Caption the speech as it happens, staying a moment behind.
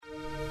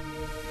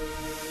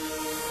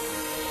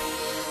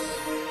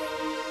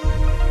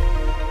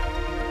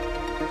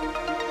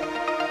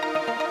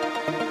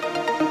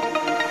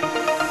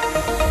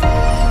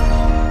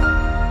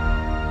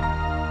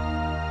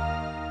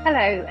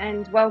Hello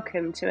and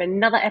welcome to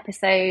another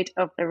episode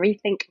of the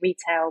Rethink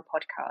Retail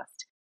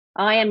podcast.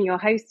 I am your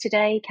host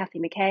today, Kathy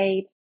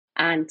McCabe,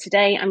 and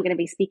today I'm going to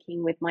be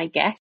speaking with my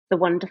guest, the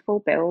wonderful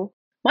Bill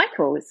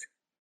Michaels.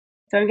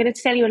 So I'm going to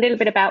tell you a little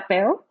bit about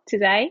Bill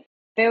today.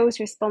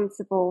 Bill's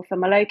responsible for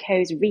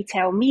Moloco's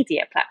retail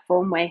media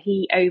platform, where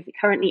he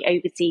currently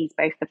oversees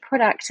both the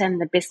product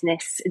and the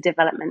business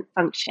development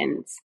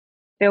functions.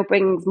 Bill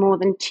brings more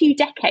than 2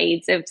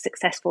 decades of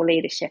successful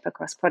leadership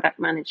across product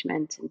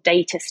management and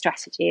data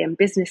strategy and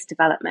business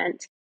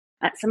development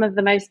at some of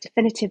the most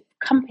definitive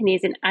companies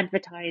in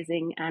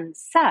advertising and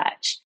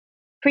search.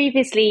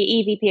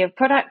 Previously EVP of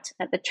product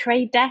at the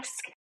Trade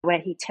Desk, where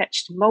he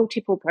touched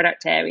multiple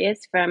product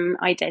areas from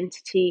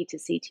identity to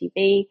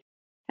CTV.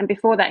 And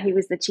before that, he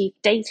was the chief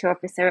data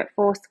officer at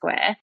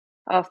Foursquare,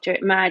 after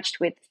it merged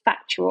with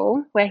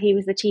Factual, where he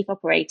was the chief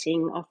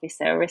operating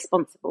officer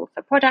responsible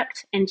for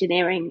product,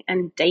 engineering,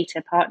 and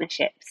data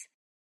partnerships.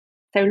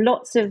 So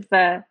lots of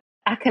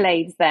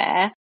accolades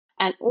there.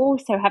 And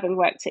also having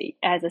worked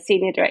as a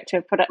senior director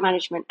of product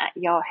management at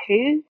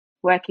Yahoo,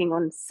 working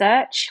on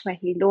search, where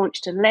he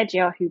launched and led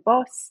Yahoo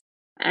Boss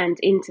and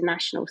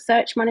international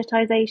search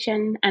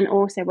monetization, and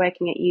also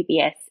working at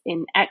UBS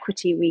in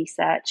equity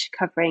research,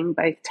 covering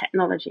both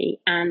technology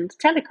and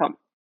telecom.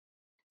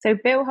 So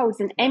Bill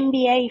holds an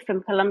MBA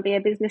from Columbia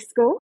Business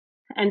School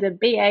and a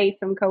BA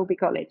from Colby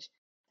College.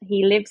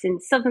 He lives in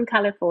Southern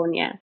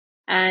California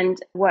and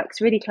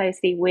works really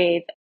closely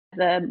with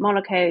the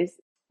Moloco's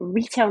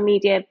retail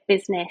media,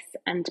 business,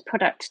 and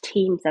product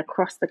teams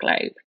across the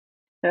globe.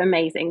 So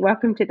amazing.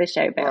 Welcome to the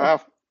show, Bill.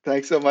 Wow.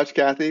 Thanks so much,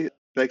 Kathy.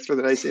 Thanks for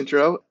the nice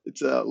intro.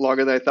 It's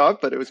longer than I thought,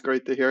 but it was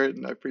great to hear it.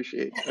 And I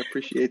appreciate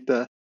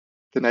the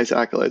nice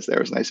accolades there.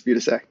 It was nice of you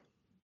to say.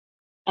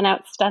 An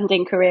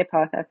outstanding career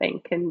path, I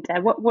think. And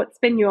what's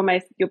been your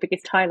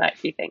biggest highlight,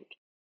 do you think?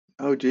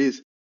 Oh,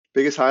 geez.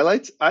 Biggest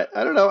highlights? I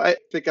don't know. I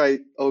think I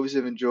always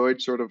have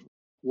enjoyed sort of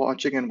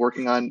launching and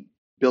working on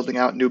building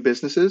out new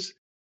businesses.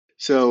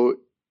 So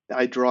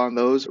I draw on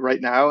those right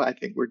now. I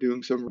think we're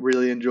doing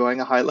really enjoying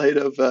a highlight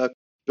of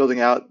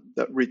building out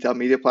the retail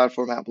media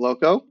platform at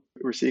Moloco.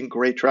 We're seeing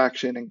great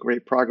traction and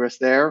great progress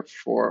there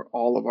for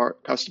all of our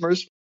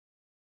customers.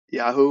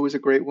 Yahoo was a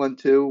great one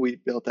too. We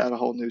built out a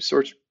whole new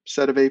search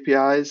set of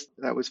APIs.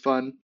 That was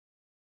fun.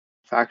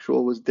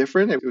 Factual was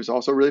different. It was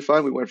also really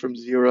fun. We went from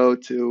zero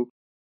to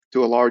a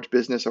large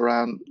business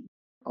around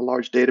a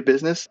large data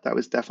business. That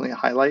was definitely a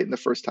highlight. And the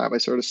first time I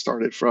sort of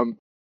started from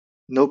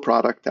no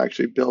product to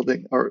actually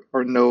building or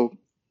no,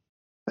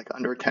 like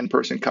under a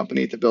 10-person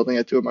company to building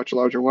it to a much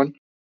larger one.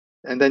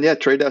 And then,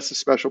 Trade Desk is a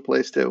special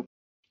place too.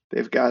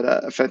 They've got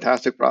a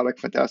fantastic product,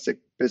 fantastic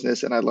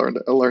business, and I learned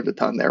a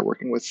ton there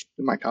working with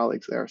my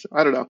colleagues there. So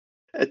I don't know.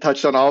 I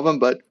touched on all of them,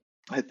 but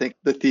I think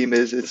the theme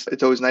is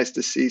it's always nice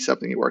to see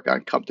something you work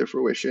on come to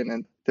fruition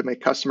and to make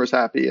customers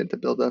happy and to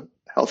build a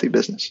healthy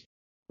business.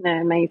 No,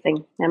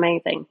 amazing.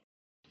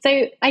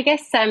 So I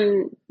guess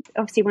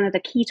obviously one of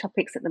the key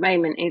topics at the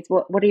moment is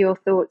what are your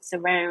thoughts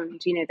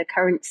around, the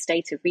current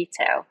state of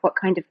retail? What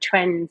kind of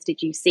trends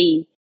did you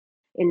see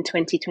in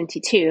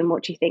 2022, and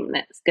what do you think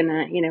that's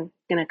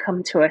gonna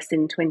come to us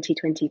in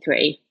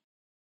 2023?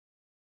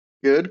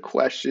 Good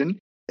question.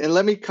 And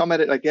let me come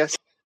at it, I guess.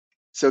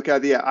 So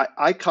Kathy,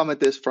 I come at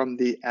this from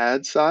the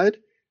ad side.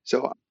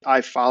 So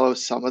I follow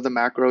some of the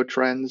macro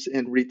trends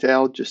in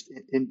retail just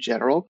in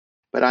general,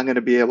 but I'm going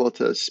to be able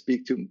to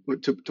speak to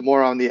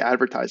more on the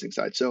advertising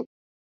side. So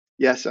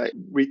yes,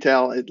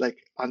 retail,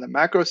 like on the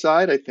macro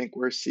side, I think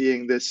we're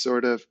seeing this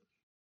sort of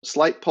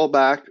slight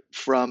pullback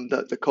from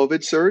the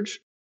COVID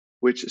surge,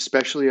 which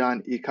especially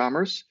on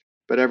e-commerce.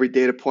 But every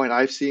data point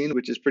I've seen,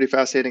 which is pretty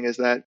fascinating, is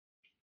that,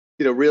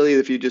 really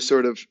if you just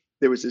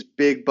there was this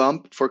big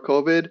bump for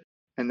COVID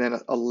and then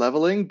a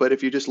leveling. But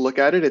if you just look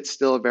at it, it's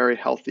still a very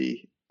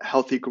healthy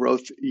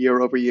growth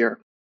year over year.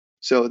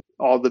 So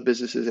all the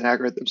businesses in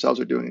aggregate themselves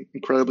are doing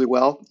incredibly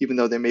well, even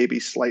though they may be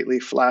slightly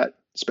flat,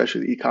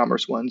 especially the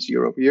e-commerce ones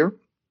year over year.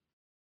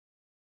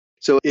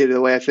 So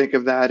the way I think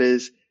of that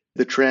is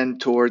the trend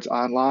towards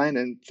online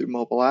and through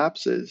mobile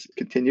apps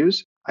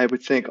continues. I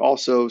would think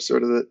also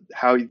sort of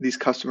how these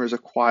customers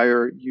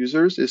acquire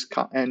users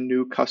and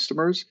new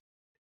customers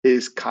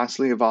is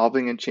constantly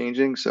evolving and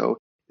changing. So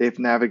they've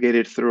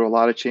navigated through a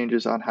lot of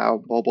changes on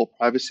how mobile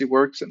privacy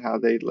works and how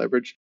they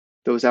leverage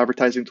those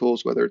advertising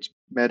tools, whether it's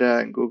Meta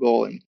and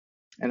Google and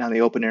on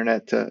the open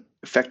internet to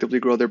effectively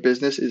grow their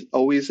business is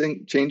always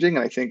changing.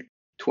 And I think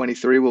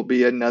 23 will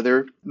be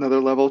another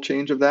level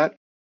change of that.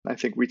 I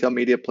think retail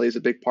media plays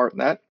a big part in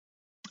that.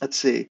 Let's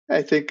see.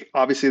 I think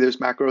obviously there's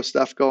macro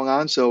stuff going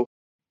on. So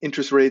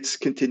interest rates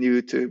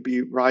continue to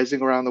be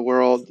rising around the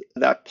world.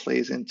 That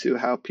plays into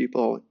how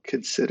people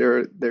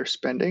consider their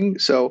spending.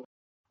 So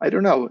I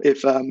don't know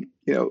if,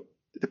 it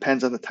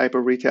depends on the type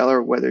of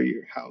retailer,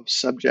 how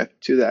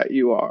subject to that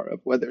you are, of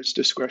whether it's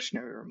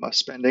discretionary or must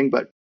spending.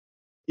 But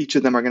each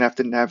of them are going to have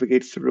to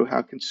navigate through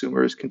how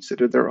consumers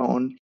consider their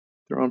own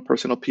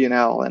personal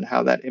P&L and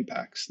how that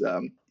impacts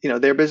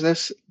their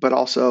business, but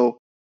also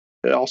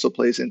it also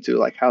plays into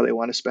like how they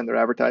want to spend their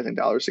advertising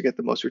dollars to get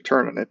the most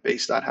return on it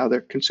based on how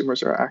their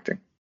consumers are acting.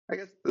 I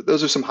guess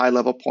those are some high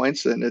level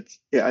points, and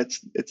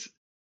it's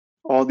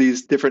all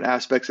these different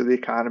aspects of the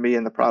economy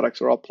and the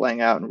products are all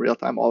playing out in real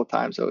time all the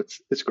time. So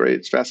it's great.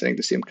 It's fascinating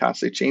to see them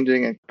constantly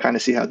changing and kind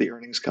of see how the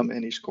earnings come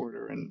in each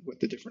quarter and what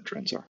the different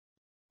trends are.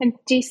 And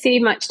do you see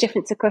much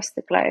difference across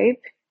the globe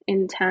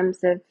in terms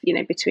of,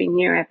 between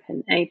Europe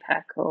and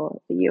APAC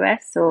or the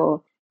US,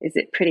 or is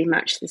it pretty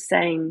much the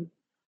same?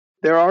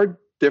 There are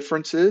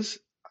differences.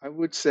 I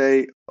would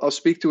say I'll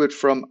speak to it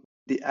from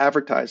the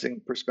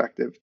advertising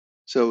perspective.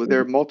 So there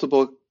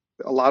are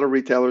a lot of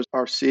retailers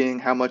are seeing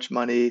how much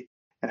money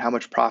and how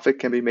much profit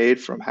can be made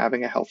from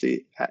having a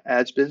healthy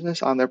ads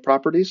business on their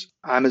properties.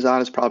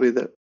 Amazon is probably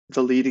the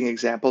leading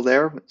example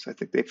there. So I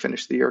think they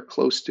finished the year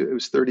close to, it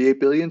was 38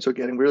 billion. So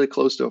getting really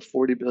close to a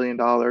 $40 billion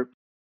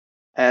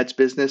ads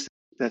business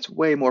that's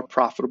way more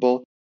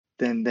profitable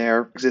than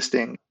their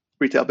existing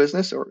retail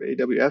business or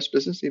AWS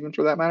business, even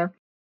for that matter.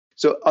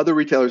 So other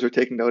retailers are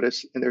taking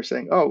notice and they're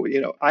saying, oh,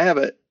 I have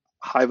a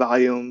high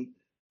volume,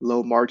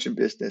 low margin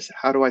business.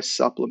 How do I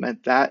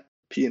supplement that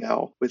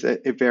P&L with a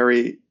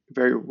very,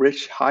 very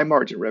rich, high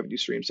margin revenue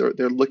stream? So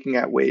they're looking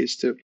at ways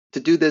to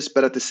do this,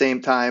 but at the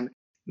same time,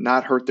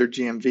 not hurt their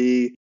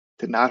GMV,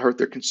 to not hurt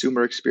their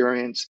consumer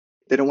experience.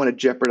 They don't want to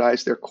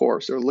jeopardize their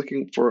core. So they're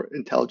looking for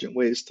intelligent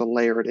ways to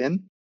layer it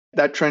in.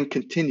 That trend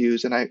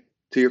continues. And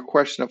to your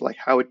question of like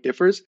how it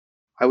differs,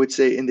 I would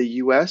say in the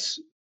US,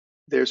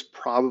 there's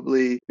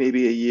probably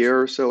maybe a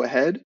year or so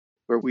ahead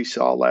where we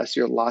saw last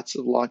year lots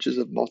of launches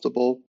of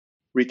multiple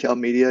retail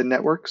media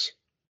networks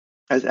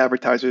as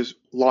advertisers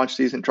launch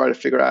these and try to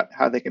figure out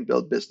how they can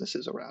build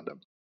businesses around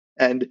them.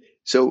 And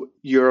so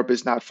Europe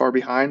is not far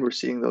behind. We're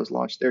seeing those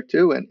launch there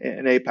too. And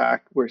in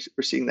APAC, we're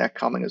seeing that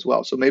coming as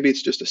well. So maybe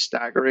it's just a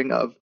staggering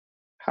of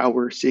how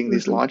we're seeing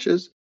these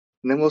launches.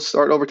 And then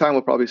over time,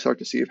 we'll probably start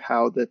to see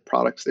how the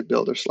products they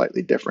build are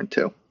slightly different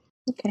too.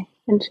 Okay,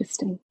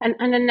 interesting. And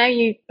I know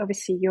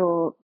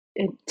you're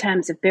in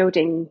terms of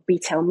building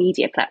retail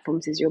media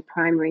platforms is your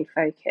primary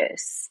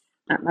focus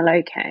at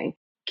Moloco.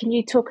 Can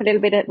you talk a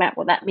little bit about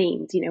what that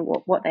means?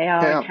 What they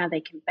are and how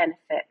they can benefit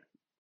brands?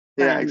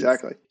 Yeah,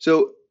 exactly.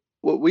 So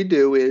what we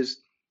do is,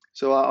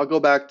 I'll go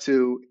back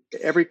to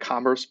every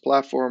commerce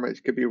platform.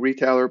 It could be a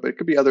retailer, but it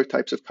could be other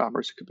types of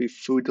commerce. It could be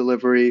food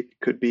delivery, it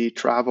could be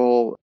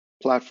travel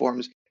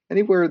platforms.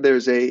 Anywhere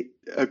there's a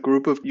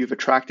group of, you've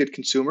attracted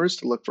consumers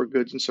to look for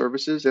goods and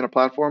services in a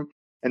platform,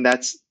 and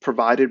that's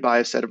provided by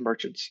a set of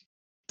merchants.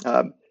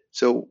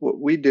 So what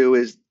we do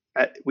is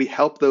we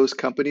help those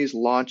companies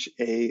launch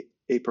a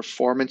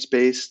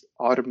performance-based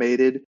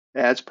automated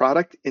ads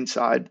product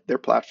inside their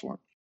platform.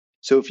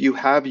 So if you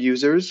have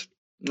users,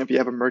 if you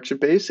have a merchant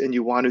base and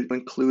you want to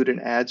include an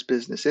ads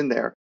business in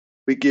there,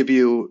 we give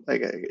you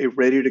like a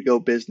ready-to-go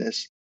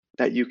business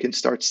that you can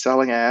start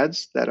selling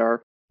ads that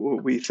are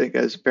what we think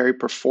as very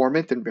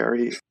performant and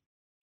very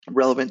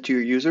relevant to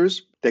your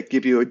users that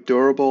give you a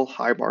durable,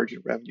 high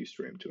margin revenue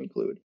stream to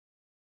include.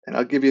 And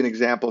I'll give you an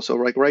example. So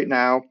like right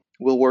now,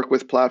 we'll work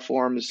with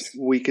platforms.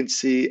 We can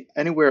see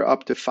anywhere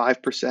up to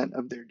 5%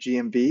 of their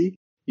GMV,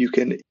 you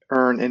can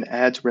earn in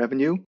ads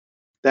revenue.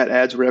 That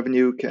ads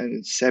revenue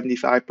can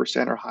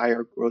 75% or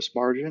higher gross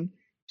margin.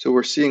 So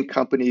we're seeing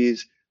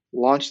companies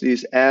launch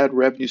these ad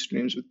revenue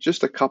streams with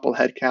just a couple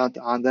headcount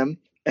on them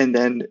and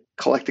then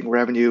collecting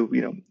revenue,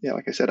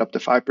 like I said, up to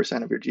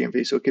 5% of your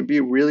GMV. So it can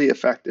be really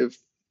effective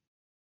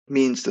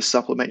means to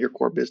supplement your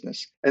core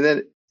business. And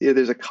then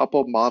there's a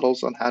couple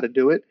models on how to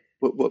do it.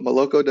 What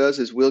Moloco does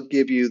is we'll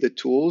give you the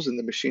tools and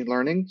the machine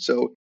learning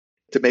so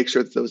to make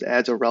sure that those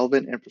ads are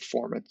relevant and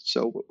performant.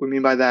 So what we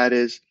mean by that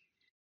is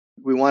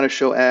we want to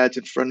show ads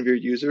in front of your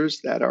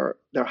users they're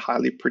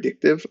highly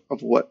predictive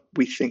of what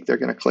we think they're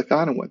going to click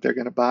on and what they're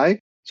going to buy.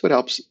 So it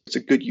helps. It's a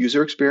good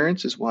user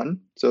experience is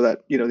one, so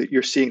that that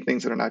you're seeing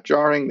things that are not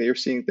jarring, that you're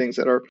seeing things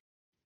that are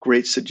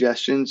great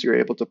suggestions. You're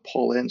able to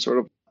pull in sort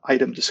of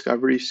item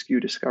discovery, SKU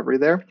discovery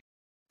there.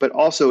 But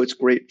also it's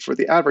great for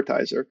the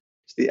advertiser.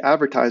 It's the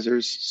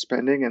advertiser's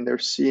spending and they're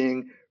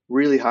seeing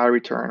really high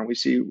return. We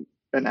see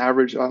an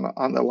average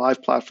on the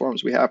live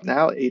platforms we have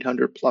now,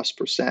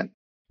 800+%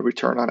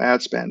 return on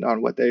ad spend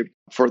on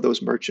for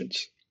those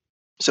merchants.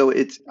 So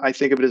I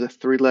think of it as a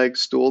three-leg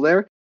stool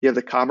there. You have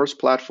the commerce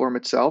platform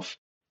itself.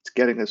 It's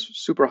getting this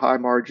super high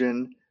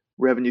margin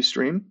revenue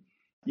stream.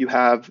 You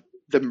have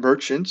the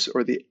merchants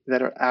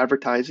that are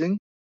advertising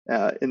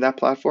in that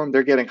platform.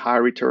 They're getting high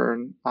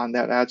return on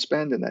that ad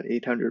spend and that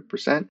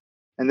 800%.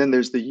 And then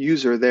there's the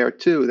user there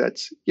too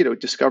that's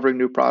discovering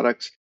new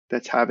products,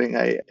 that's having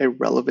a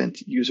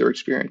relevant user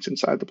experience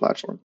inside the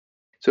platform.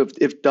 So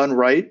if done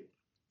right,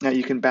 now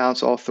you can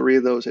balance all three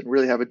of those and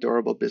really have a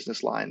durable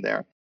business line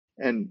there.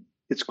 And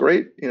it's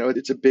great.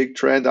 It's a big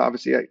trend.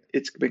 Obviously,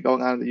 it's been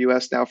going on in the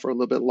US now for a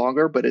little bit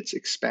longer, but it's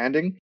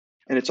expanding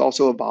and it's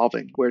also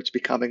evolving where it's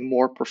becoming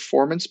more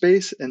performance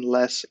based and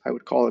less, I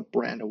would call it,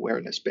 brand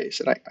awareness based.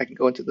 And I can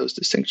go into those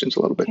distinctions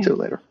a little bit too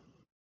later.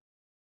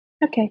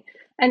 Okay.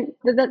 And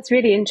that's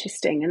really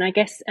interesting. And I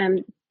guess, how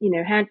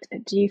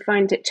do you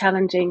find it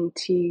challenging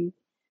to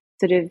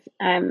sort of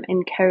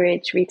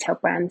encourage retail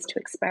brands to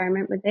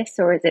experiment with this,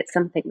 or is it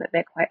something that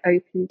they're quite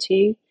open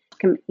to?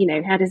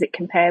 How does it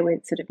compare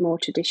with sort of more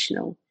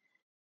traditional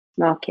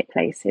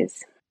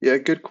marketplaces? Yeah,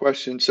 good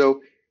question.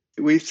 So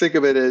we think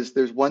of it as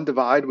there's one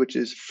divide, which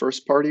is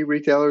first party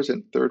retailers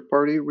and third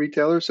party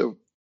retailers. So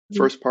Mm.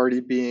 first party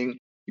being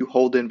you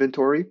hold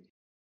inventory,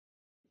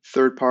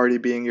 third party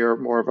being you're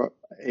more of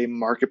a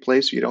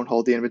marketplace. You don't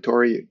hold the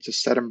inventory, it's a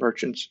set of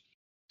merchants.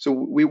 So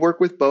we work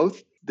with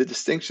both. The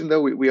distinction,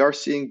 though, we are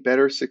seeing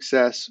better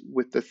success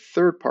with the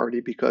third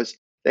party because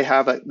they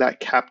have that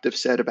captive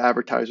set of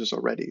advertisers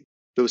already.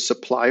 Those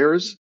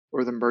suppliers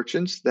or the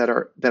merchants that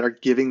are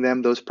giving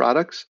them those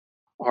products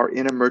are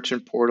in a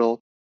merchant portal.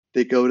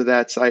 They go to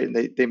that site and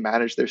they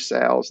manage their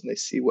sales and they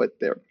see what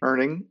they're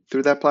earning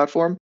through that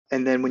platform.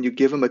 And then when you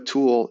give them a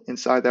tool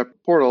inside that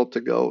portal to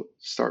go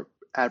start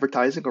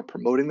advertising or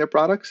promoting their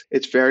products,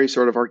 it's very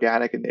sort of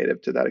organic and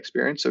native to that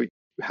experience. So you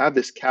have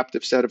this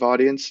captive set of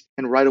audience,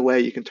 and right away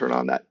you can turn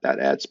on that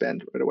ad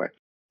spend right away.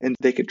 And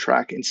they can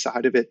track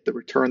inside of it the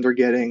return they're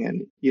getting.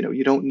 And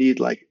you don't need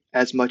like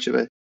as much of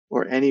a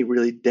or any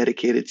really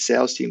dedicated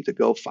sales team to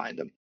go find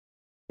them.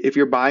 If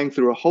you're buying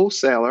through a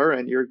wholesaler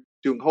and you're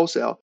doing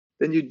wholesale,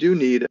 then you do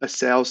need a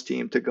sales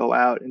team to go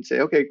out and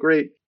say, okay,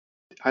 great.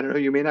 I don't know,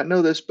 you may not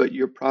know this, but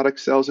your product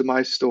sells in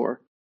my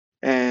store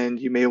and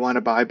you may want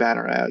to buy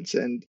banner ads.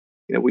 And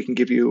we can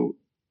give you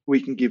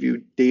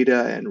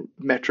data and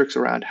metrics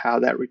around how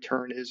that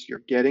return is you're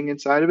getting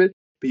inside of it,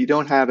 but you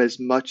don't have as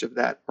much of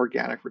that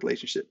organic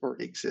relationship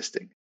already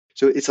existing.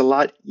 So it's a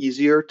lot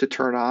easier to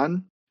turn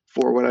on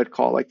for what I'd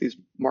call like these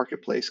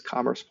marketplace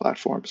commerce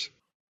platforms.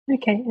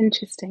 Okay,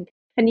 interesting.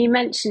 And you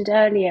mentioned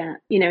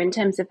earlier, in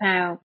terms of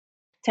how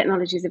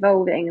technology is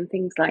evolving and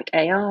things like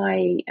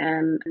AI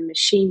and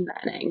machine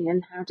learning,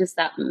 and how does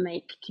that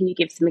can you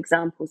give some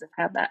examples of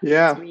how that is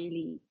Yeah.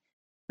 really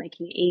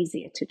making it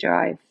easier to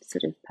drive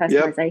sort of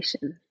Yep.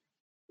 personalization?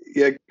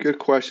 Yeah, good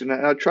question.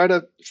 And I try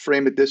to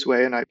frame it this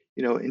way. And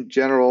in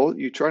general,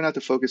 you try not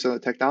to focus on the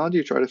technology.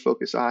 You try to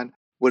focus on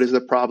what is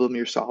the problem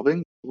you're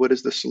solving? What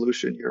is the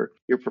solution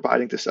you're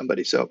providing to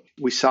somebody? So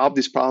we solve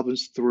these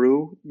problems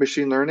through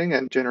machine learning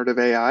and generative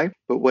AI.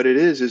 But what it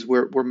is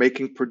we're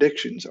making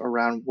predictions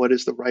around what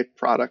is the right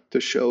product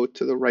to show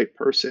to the right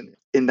person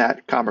in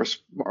that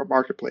commerce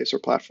marketplace or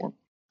platform.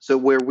 So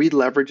where we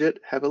leverage it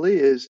heavily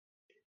is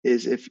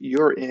if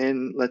you're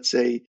in, let's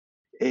say,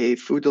 a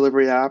food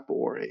delivery app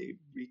or a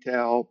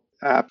retail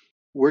app,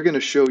 we're going to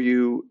show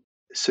you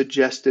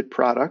suggested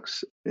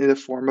products in the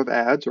form of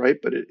ads, right?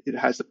 But it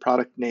has the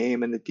product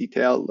name and the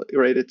detail,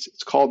 right?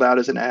 It's called out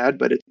as an ad,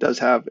 but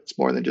it's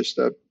more than just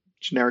a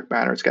generic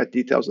banner. It's got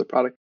details of the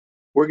product.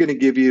 We're going to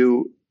give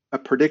you a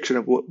prediction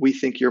of what we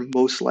think you're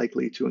most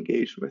likely to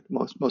engage with,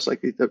 most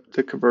likely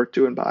to convert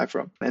to and buy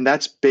from. And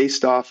that's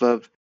based off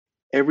of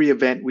every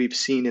event we've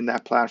seen in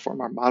that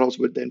platform. Our models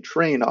would then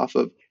train off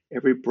of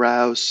every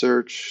browse,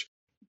 search,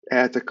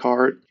 add to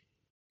cart,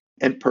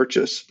 and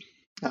purchase.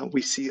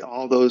 We see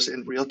all those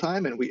in real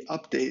time, and we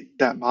update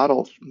that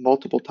model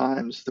multiple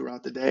times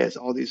throughout the day as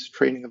all these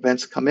training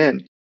events come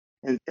in.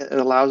 And it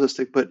allows us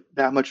to put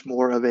that much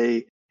more of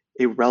a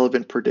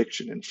relevant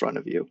prediction in front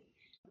of you.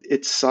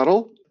 It's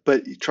subtle,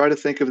 but you try to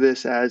think of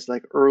this as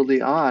like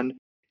early on,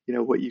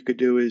 what you could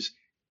do is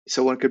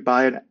someone could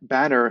buy a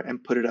banner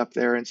and put it up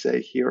there and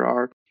say, here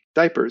are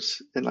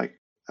diapers. And like,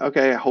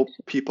 okay, I hope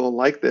people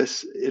like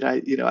this. And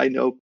I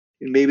know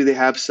maybe they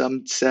have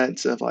some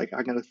sense of like,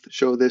 I'm going to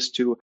show this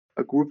to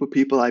a group of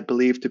people I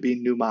believe to be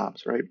new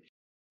moms, right?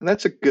 And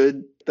that's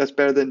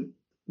better than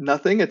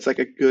nothing. It's like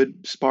a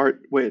good,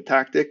 smart way of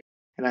tactic.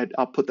 And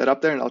I'll put that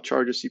up there and I'll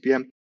charge a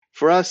CPM.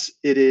 For us,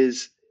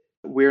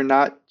 we're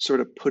not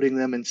sort of putting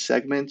them in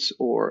segments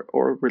or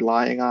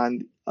relying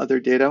on other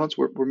data elements.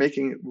 We're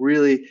making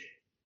really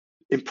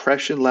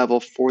impression level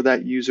for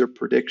that user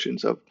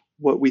predictions of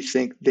what we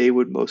think they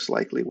would most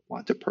likely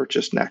want to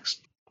purchase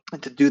next.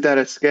 And to do that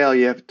at scale,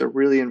 you have to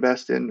really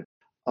invest in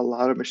a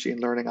lot of machine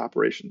learning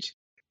operations.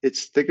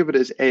 Think of it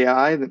as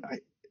AI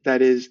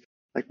that is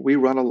like we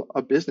run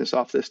a business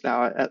off this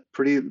now at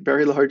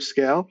very large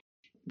scale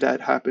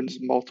that happens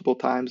multiple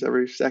times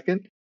every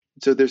second.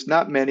 So there's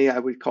not many. I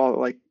would call it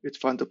like it's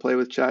fun to play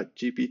with Chat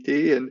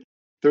GPT and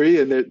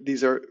 3, and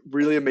these are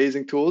really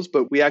amazing tools,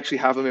 but we actually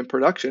have them in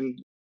production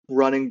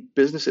running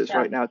businesses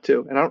right now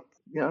too. And I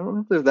don't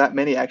know if there's that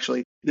many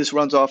actually. This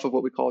runs off of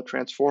what we call a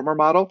transformer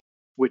model,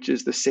 which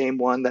is the same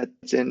one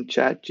that's in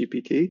Chat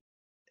GPT.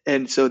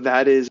 And so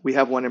we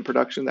have one in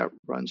production that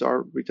runs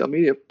our retail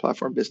media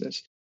platform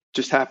business.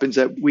 Just happens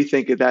that we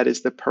think that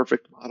is the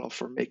perfect model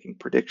for making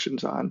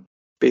predictions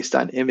based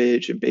on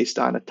image and based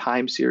on a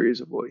time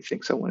series of what we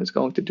think someone is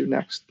going to do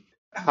next.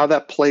 How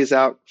that plays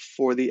out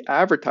for the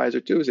advertiser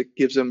too is it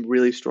gives them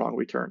really strong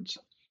returns.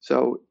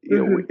 So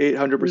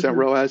 800%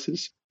 ROAS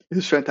is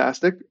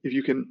fantastic if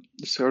you can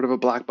sort of a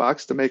black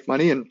box to make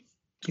money, and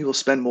you will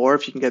spend more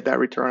if you can get that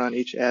return on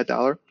each ad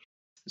dollar.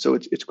 So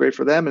it's great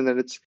for them. And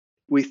then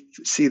we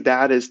see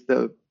that as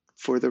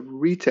for the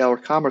retail or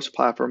commerce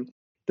platform,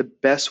 the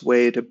best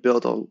way to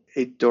build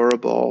a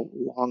durable,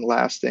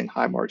 long-lasting,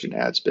 high-margin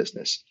ads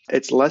business.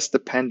 It's less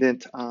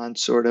dependent on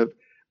sort of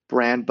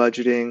brand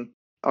budgeting.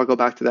 I'll go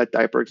back to that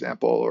diaper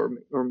example,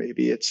 or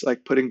maybe it's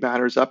like putting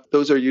banners up.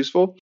 Those are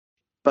useful,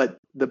 but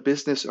the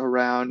business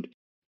around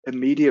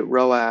immediate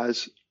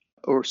ROAS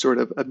or sort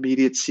of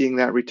immediate seeing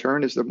that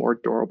return is the more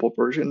durable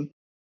version.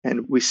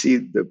 And we see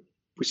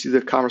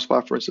the commerce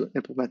platforms that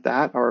implement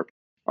that are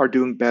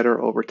doing better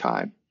over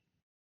time.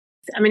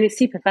 I mean, it's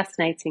super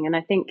fascinating. And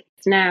I think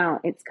now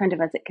it's kind of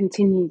as it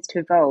continues to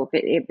evolve,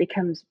 it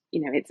becomes,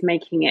 it's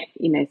making it,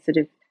 sort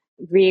of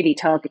really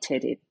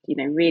targeted,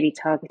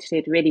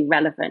 really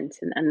relevant.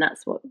 And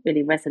that's what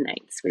really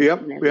resonates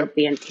with, with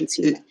the end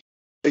consumer.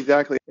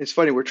 Exactly. It's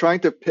funny. We're trying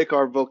to pick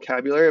our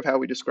vocabulary of how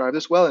we describe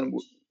this well. And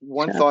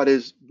one thought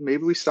is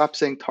maybe we stop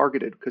saying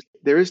targeted, because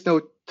there is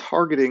no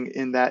targeting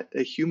in that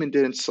a human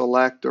didn't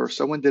select or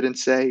someone didn't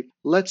say,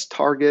 let's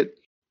target,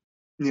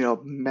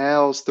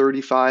 males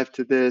 35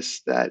 to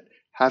this that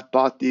have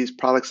bought these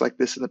products like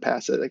this in the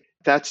past. Like,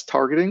 that's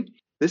targeting.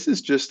 This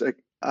is just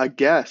a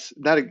guess.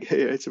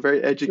 It's a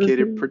very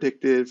educated,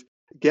 predictive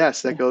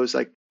guess that goes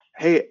like,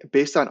 hey,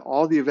 based on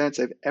all the events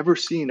I've ever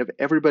seen of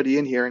everybody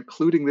in here,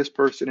 including this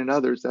person and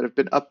others that have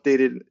been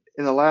updated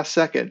in the last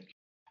second,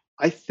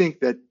 I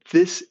think that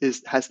this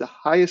has the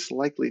highest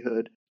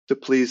likelihood to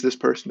please this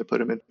person, to put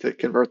them in, to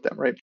convert them,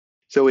 right?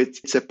 So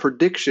it's a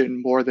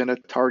prediction more than a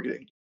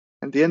targeting.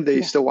 At the end,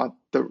 they still want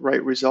the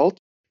right result,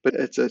 but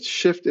it's a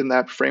shift in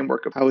that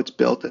framework of how it's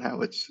built and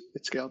how it's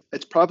scaled.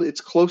 It's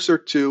closer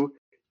to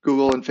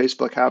Google and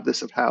Facebook have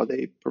this, of how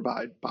they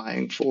provide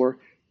buying for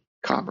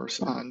commerce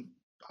on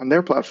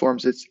their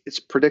platforms. It's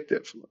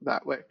predictive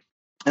that way.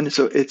 And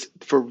so it's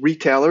for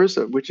retailers,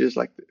 which is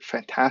like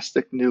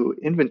fantastic new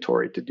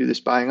inventory to do this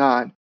buying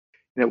on.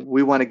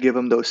 We want to give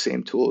them those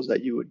same tools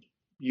that you would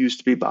use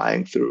to be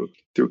buying through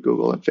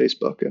Google and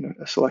Facebook and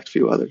a select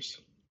few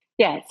others.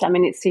 Yes, I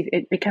mean,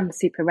 it becomes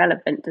super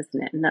relevant,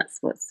 doesn't it? And that's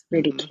what's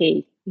really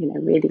key,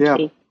 really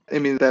key. I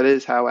mean, that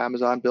is how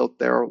Amazon built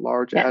their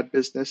large ad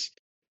business.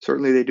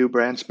 Certainly they do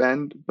brand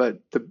spend, but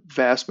the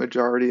vast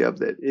majority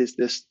of it is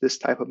this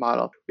type of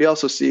model. We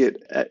also see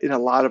it in a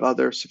lot of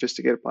other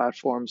sophisticated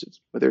platforms,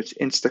 whether it's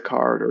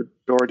Instacart or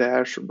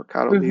DoorDash or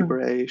Mercado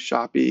Libre,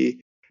 Shopee,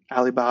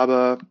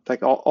 Alibaba,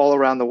 like all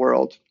around the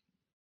world.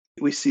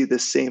 We see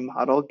this same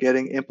model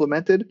getting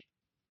implemented,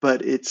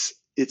 but it's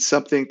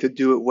something to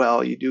do it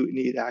well. You do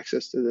need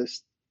access to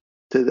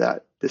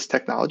this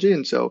technology.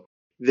 And so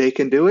they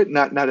can do it.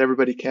 Not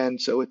everybody can.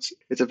 So it's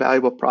a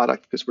valuable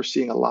product, because we're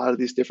seeing a lot of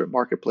these different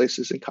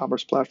marketplaces and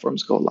commerce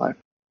platforms go live.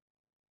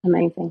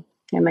 Amazing.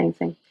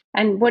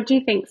 And what do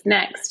you think's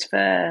next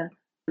for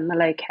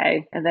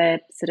Moloco? Are there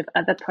sort of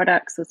other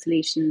products or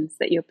solutions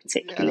that you're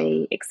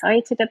particularly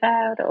excited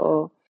about?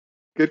 Or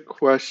good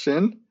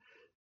question.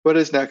 What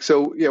is next?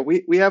 So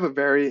we have a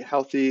very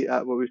healthy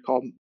what we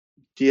call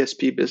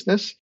DSP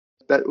business.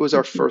 That was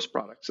our first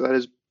product. So that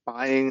is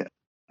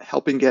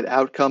helping get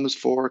outcomes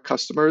for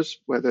customers,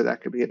 whether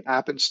that could be an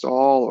app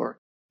install or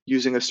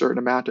using a certain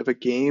amount of a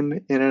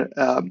game in it,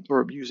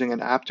 or using an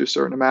app to a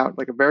certain amount,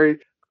 like a very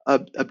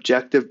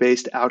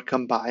objective-based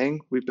outcome buying.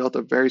 We built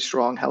a very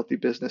strong, healthy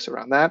business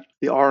around that.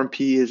 The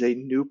RMP is a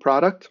new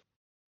product.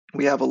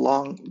 We have a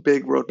long,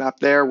 big roadmap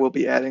there. We'll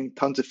be adding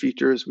tons of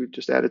features. We've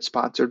just added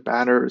sponsored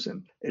banners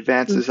and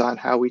advances on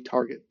how we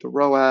target the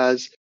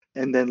ROAS,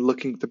 and then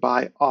looking to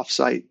buy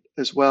offsite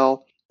as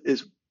well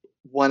is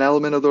one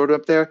element of the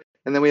roadmap there.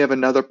 And then we have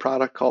another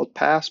product called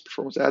PAS,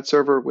 Performance Ad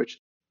Server, which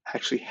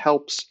actually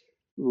helps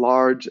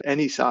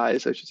any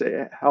size, I should say,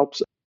 it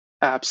helps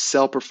apps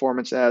sell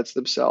performance ads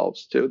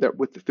themselves through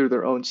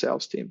their own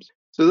sales teams.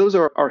 So those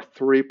are our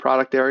three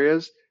product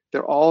areas.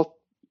 They're all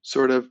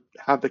sort of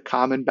have the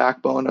common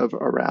backbone of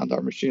around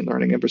our machine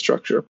learning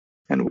infrastructure.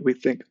 And we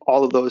think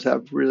all of those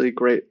have really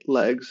great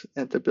legs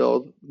and to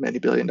build many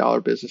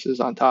billion-dollar businesses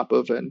on top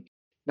of, and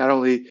not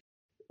only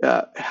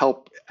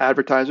help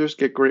advertisers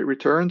get great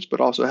returns,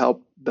 but also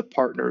help the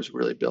partners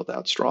really build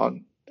out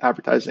strong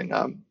advertising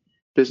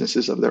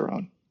businesses of their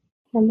own.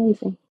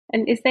 Amazing.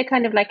 And is there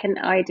kind of like an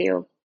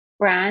ideal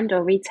brand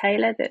or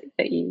retailer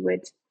that you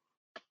would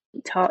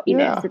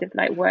sort of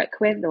like work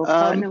with or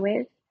partner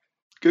with?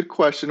 Good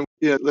question.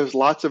 There's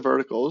lots of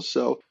verticals,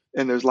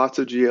 and there's lots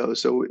of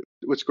geos. So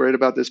what's great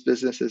about this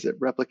business is it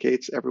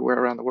replicates everywhere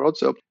around the world.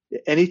 So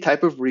any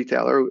type of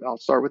retailer, I'll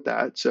start with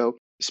that. So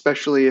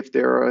especially if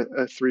they're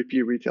a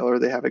 3P retailer,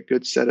 they have a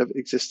good set of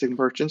existing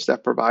merchants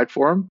that provide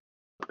for them,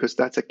 because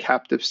that's a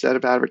captive set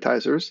of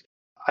advertisers.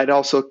 I'd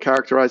also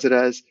characterize it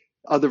as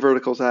other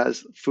verticals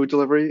as food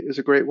delivery is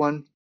a great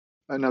one.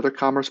 Another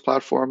commerce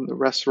platform, the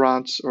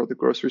restaurants or the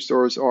grocery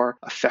stores are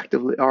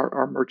effectively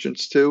our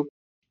merchants too.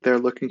 They're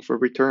looking for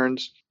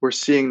returns. We're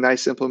seeing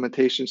nice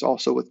implementations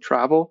also with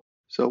travel.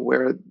 So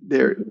where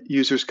their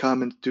users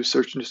come and do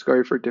search and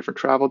discovery for different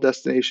travel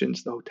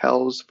destinations. The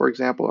hotels, for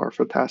example, are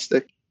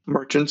fantastic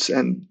merchants,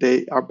 and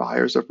they are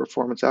buyers of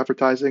performance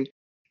advertising.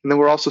 And then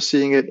we're also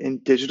seeing it in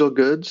digital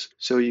goods.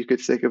 So you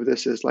could think of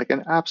this as like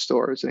an app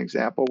store as an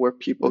example where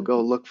people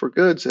go look for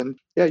goods and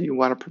yeah, you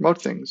want to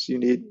promote things. You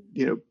need,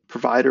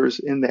 providers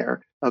in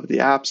there of the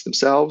apps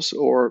themselves,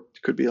 or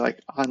it could be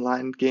like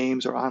online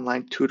games or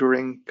online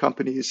tutoring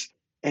companies.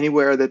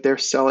 Anywhere that they're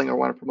selling or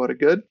want to promote a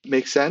good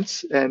makes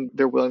sense and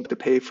they're willing to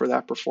pay for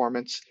that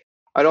performance.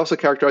 I'd also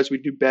characterize we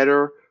do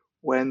better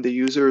when the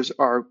users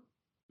are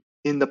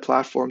in the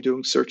platform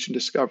doing search and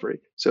discovery.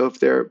 So if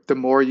the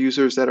more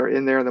users that are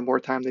in there and the more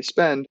time they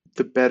spend,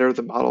 the better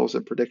the models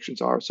and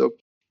predictions are. So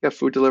yeah,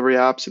 food delivery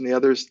apps and the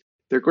others,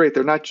 they're great.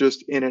 They're not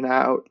just in and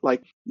out.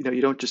 Like,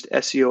 you don't just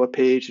SEO a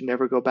page and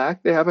never go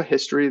back. They have a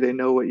history. They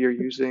know what you're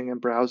using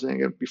and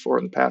browsing and before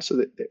in the past. So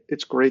that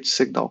it's great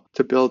signal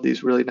to build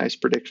these really nice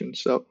predictions.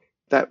 So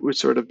that would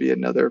sort of be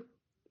another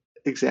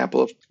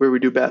example of where we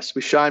do best.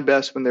 We shine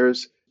best when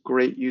there's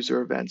great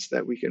user events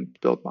that we can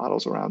build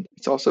models around.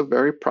 It's also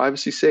very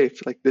privacy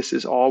safe. Like this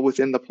is all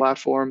within the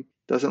platform,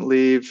 doesn't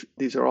leave.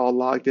 These are all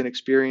logged in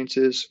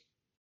experiences.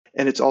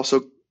 And it's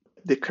also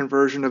the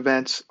conversion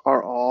events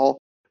are all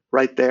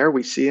right there.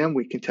 We see them.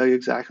 We can tell you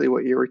exactly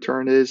what your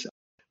return is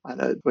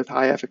with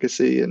high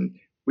efficacy. And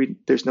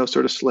there's no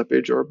sort of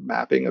slippage or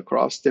mapping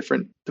across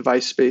different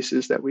device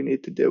spaces that we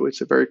need to do.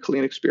 It's a very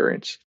clean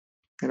experience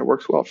and it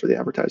works well for the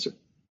advertiser.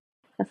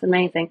 That's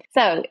amazing.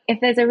 So if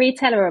there's a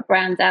retailer or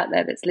brand out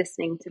there that's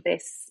listening to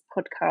this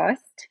podcast,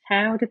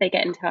 how do they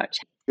get in touch?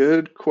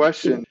 Good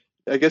question.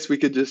 I guess you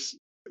can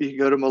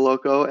go to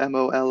Moloco,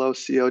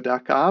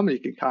 MOLOCO.com. You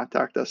can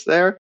contact us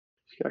there.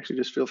 You can actually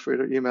just feel free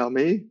to email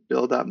me,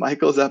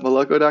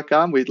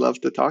 bill.michaels@moloco.com. We'd love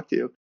to talk to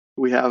you.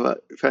 We have a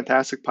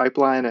fantastic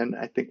pipeline, and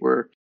I think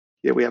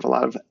we have a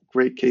lot of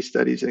great case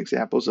studies and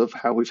examples of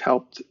how we've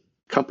helped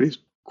companies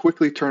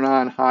quickly turn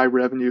on high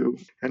revenue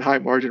and high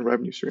margin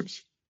revenue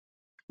streams.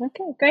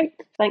 Okay, great.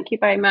 Thank you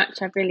very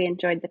much. I've really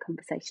enjoyed the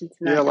conversation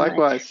tonight. Yeah,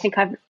 likewise. I think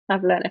I've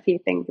learned a few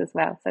things as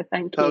well. So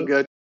thank you. Oh,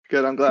 good.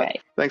 I'm glad. Great.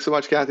 Thanks so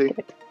much, Kathy.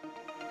 Good.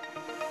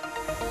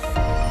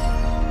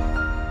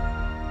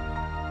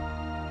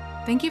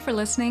 Thank you for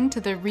listening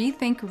to the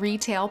Rethink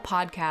Retail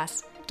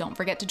podcast. Don't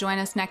forget to join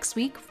us next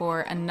week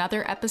for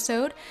another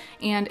episode.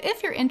 And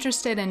if you're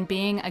interested in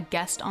being a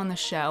guest on the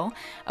show,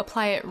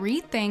 apply at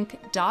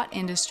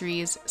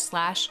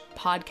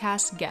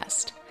rethink.industries/podcast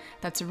guest.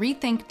 That's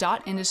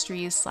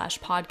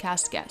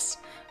rethink.industries/podcast guest.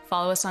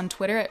 Follow us on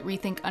Twitter at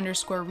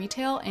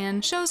rethink_retail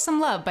and show some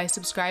love by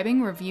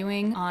subscribing,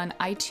 reviewing on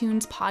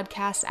iTunes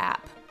podcast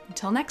app.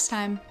 Until next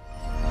time.